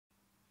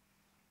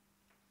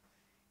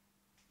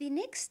The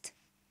next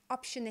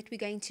option that we're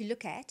going to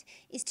look at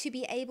is to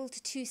be able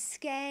to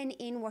scan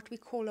in what we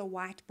call a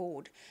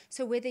whiteboard.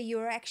 So whether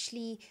you're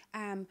actually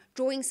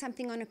drawing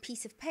something on a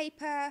piece of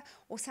paper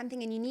or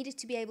something and you needed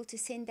to be able to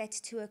send that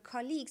to a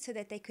colleague so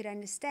that they could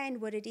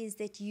understand what it is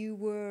that you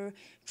were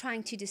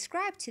trying to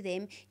describe to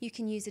them, you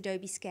can use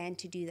Adobe Scan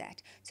to do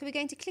that. So we're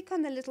going to click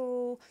on the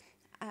little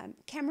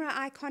camera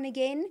icon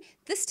again.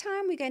 This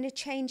time we're going to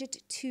change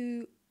it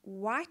to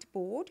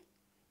whiteboard.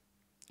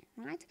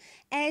 Right.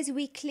 As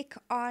we click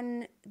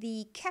on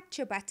the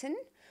capture button,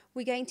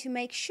 we're going to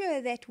make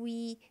sure that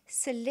we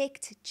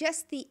select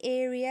just the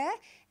area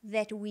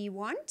that we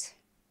want.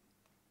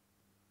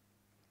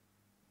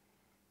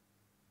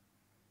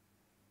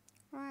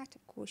 Right,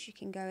 of course you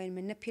can go and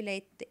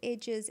manipulate the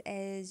edges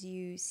as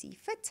you see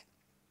fit.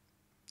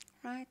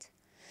 Right,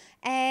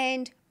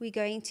 and we're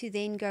going to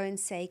then go and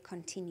say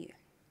continue.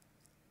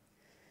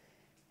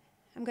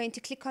 I'm going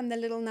to click on the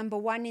little number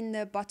 1 in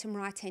the bottom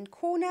right hand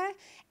corner,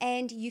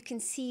 and you can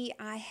see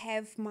I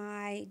have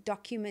my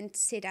document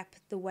set up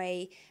the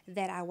way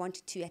that I want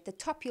it to. At the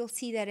top you'll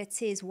see that it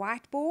says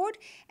whiteboard.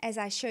 As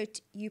I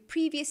showed you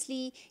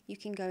previously, you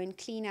can go and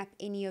clean up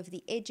any of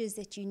the edges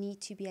that you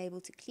need to be able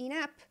to clean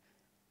up,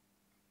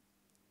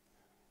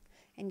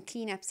 and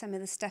clean up some of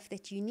the stuff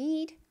that you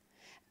need.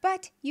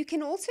 But you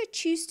can also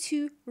choose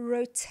to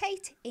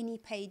rotate any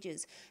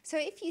pages. So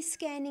if you're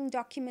scanning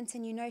documents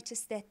and you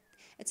notice that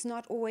it's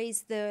not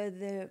always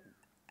the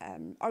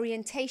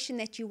orientation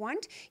that you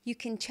want, you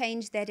can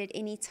change that at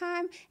any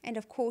time, and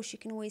of course you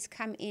can always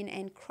come in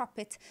and crop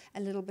it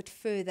a little bit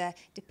further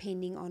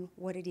depending on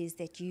what it is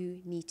that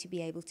you need to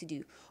be able to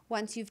do.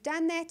 Once you've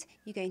done that,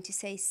 you're going to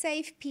say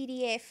save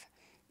PDF,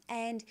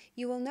 and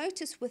you will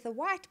notice with a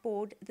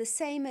whiteboard, the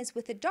same as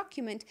with a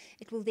document,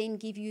 it will then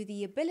give you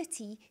the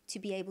ability to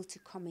be able to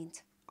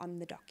comment on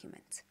the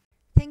document.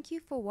 Thank you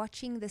for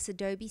watching this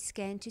Adobe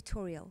Scan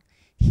tutorial.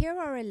 Here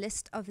are a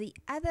list of the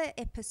other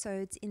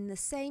episodes in the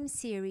same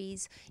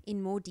series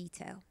in more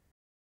detail.